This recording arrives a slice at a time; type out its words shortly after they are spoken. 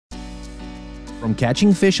From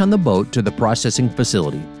catching fish on the boat to the processing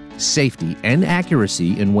facility, safety and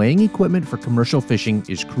accuracy in weighing equipment for commercial fishing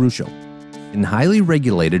is crucial. In highly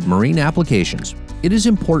regulated marine applications, it is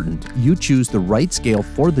important you choose the right scale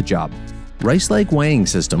for the job. Rice Lake Weighing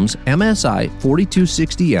Systems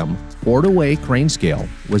MSI-4260M port-away crane scale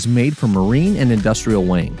was made for marine and industrial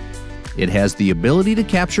weighing. It has the ability to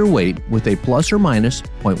capture weight with a plus or minus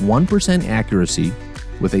 0.1% accuracy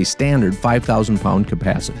with a standard 5,000-pound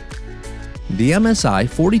capacity. The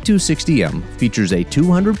MSI-4260M features a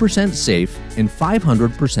 200% safe and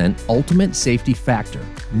 500% ultimate safety factor,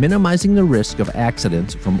 minimizing the risk of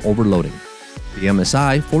accidents from overloading. The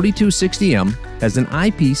MSI-4260M has an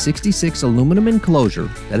IP66 aluminum enclosure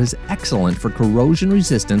that is excellent for corrosion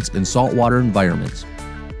resistance in saltwater environments.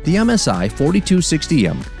 The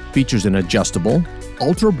MSI-4260M features an adjustable,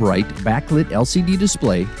 ultra-bright backlit LCD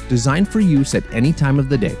display designed for use at any time of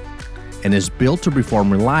the day, and is built to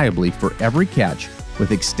perform reliably for every catch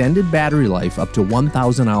with extended battery life up to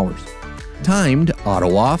 1,000 hours. Timed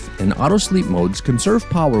auto-off and auto-sleep modes conserve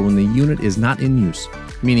power when the unit is not in use,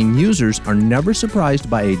 meaning users are never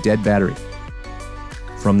surprised by a dead battery.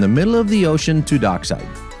 From the middle of the ocean to dockside,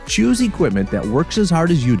 choose equipment that works as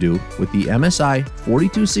hard as you do with the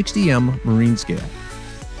MSI-4260M marine scale.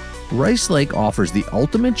 Rice Lake offers the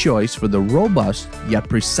ultimate choice for the robust yet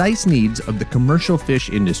precise needs of the commercial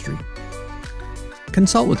fish industry.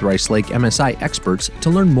 Consult with Rice Lake MSI experts to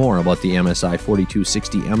learn more about the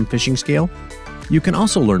MSI-4260M fishing scale. You can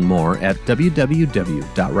also learn more at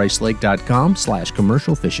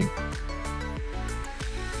www.ricelake.com/commercialfishing.